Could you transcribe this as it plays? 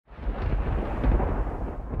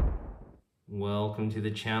Welcome to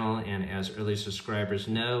the channel, and as early subscribers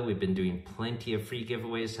know, we've been doing plenty of free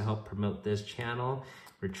giveaways to help promote this channel.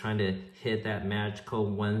 We're trying to hit that magical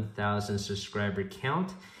 1,000 subscriber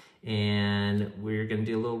count, and we're going to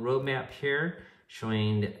do a little roadmap here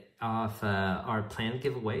showing off our planned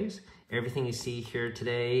giveaways. Everything you see here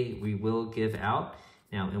today we will give out.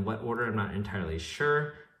 Now in what order I'm not entirely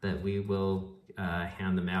sure, but we will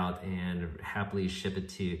hand them out and happily ship it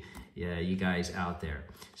to you guys out there.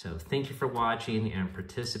 So thank you for watching and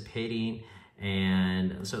participating,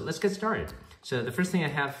 and so let's get started. So the first thing I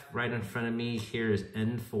have right in front of me here is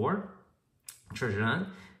N4 Treasure Hunt.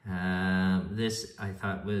 This I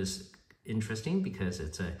thought was interesting because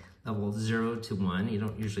it's a level 0 to 1. You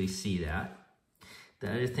don't usually see that. The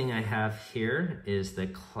other thing I have here is the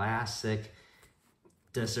classic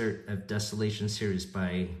Desert of Desolation series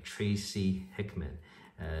by Tracy Hickman.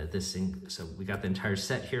 So we got the entire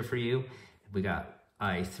set here for you. We got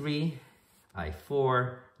I3,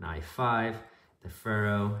 I4, and I5, the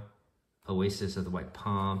Pharaoh, Oasis of the White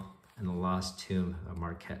Palm, and the Lost Tomb of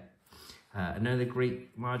Marquette. Another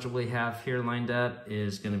great module we have here lined up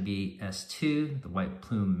is going to be S2, the White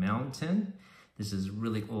Plume Mountain. This is a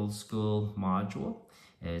really old school module.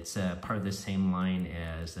 It's part of the same line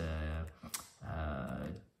as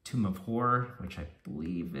Tomb of Horror, which I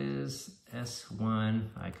believe is S1.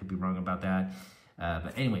 I could be wrong about that.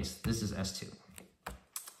 But anyways, this is S2.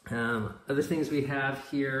 Other things we have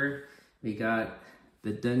here, we got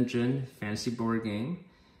the Dungeon Fantasy board game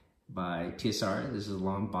by TSR. This is a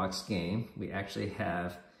long box game. We actually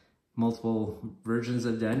have multiple versions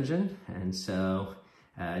of Dungeon, and so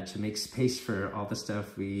to make space for all the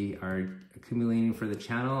stuff we are accumulating for the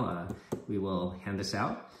channel, we will hand this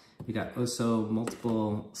out. We got also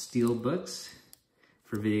multiple steel books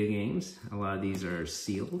for video games. A lot of these are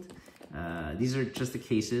sealed. These are just the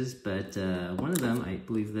cases, but one of them, I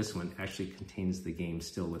believe this one, actually contains the game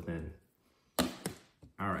still within.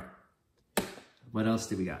 All right, what else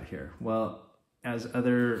do we got here? Well, as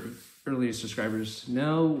other earlier subscribers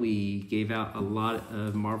know, we gave out a lot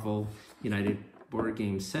of Marvel United board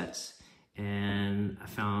game sets, and I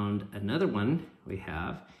found another one we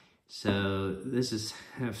have. So this is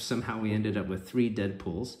somehow we ended up with 3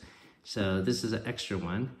 Deadpools. So this is an extra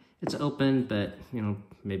one. It's open, but you know,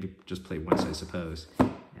 maybe just play once, I suppose.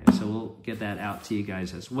 And so we'll get that out to you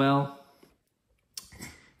guys as well.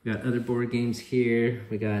 We got other board games here.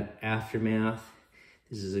 We got Aftermath.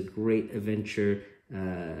 This is a great adventure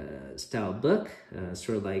style book,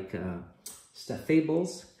 sort of like Stuffed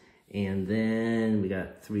Fables. And then we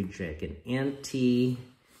got 3 Dragon Ante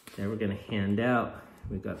that we're gonna hand out.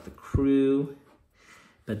 We've got the Crew,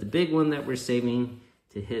 but the big one that we're saving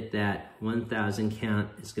to hit that 1,000 count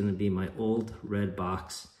is gonna be my old red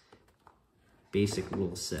box basic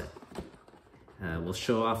rule set. We'll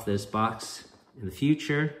show off this box in the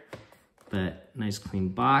future, but nice clean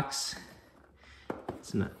box.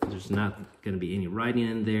 There's not gonna be any writing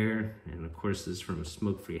in there. And of course, this is from a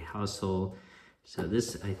smoke-free household. So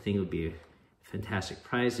this, I think, would be a fantastic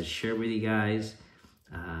prize to share with you guys.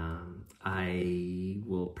 I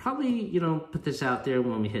will probably, put this out there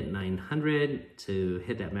when we hit 900 to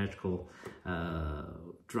hit that magical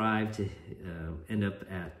drive to end up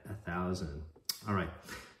at 1,000. All right.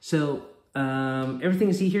 So everything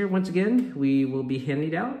you see here, once again, we will be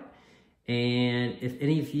handing out. And if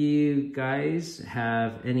any of you guys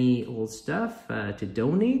have any old stuff to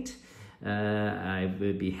donate, I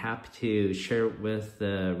would be happy to share it with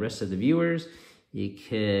the rest of the viewers. You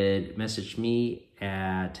could message me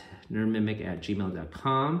at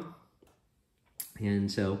nerdmimic@gmail.com.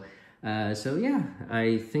 And so yeah,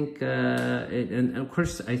 I think, and of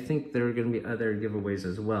course, I think there are going to be other giveaways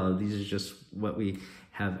as well. These are just what we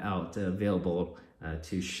have out available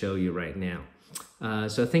to show you right now.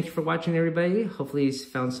 So thank you for watching, everybody. Hopefully you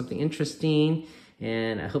found something interesting,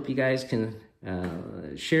 and I hope you guys can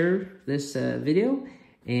share this video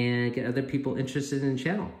and get other people interested in the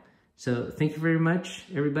channel. So thank you very much,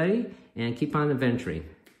 everybody, and keep on adventuring.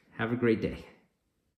 Have a great day.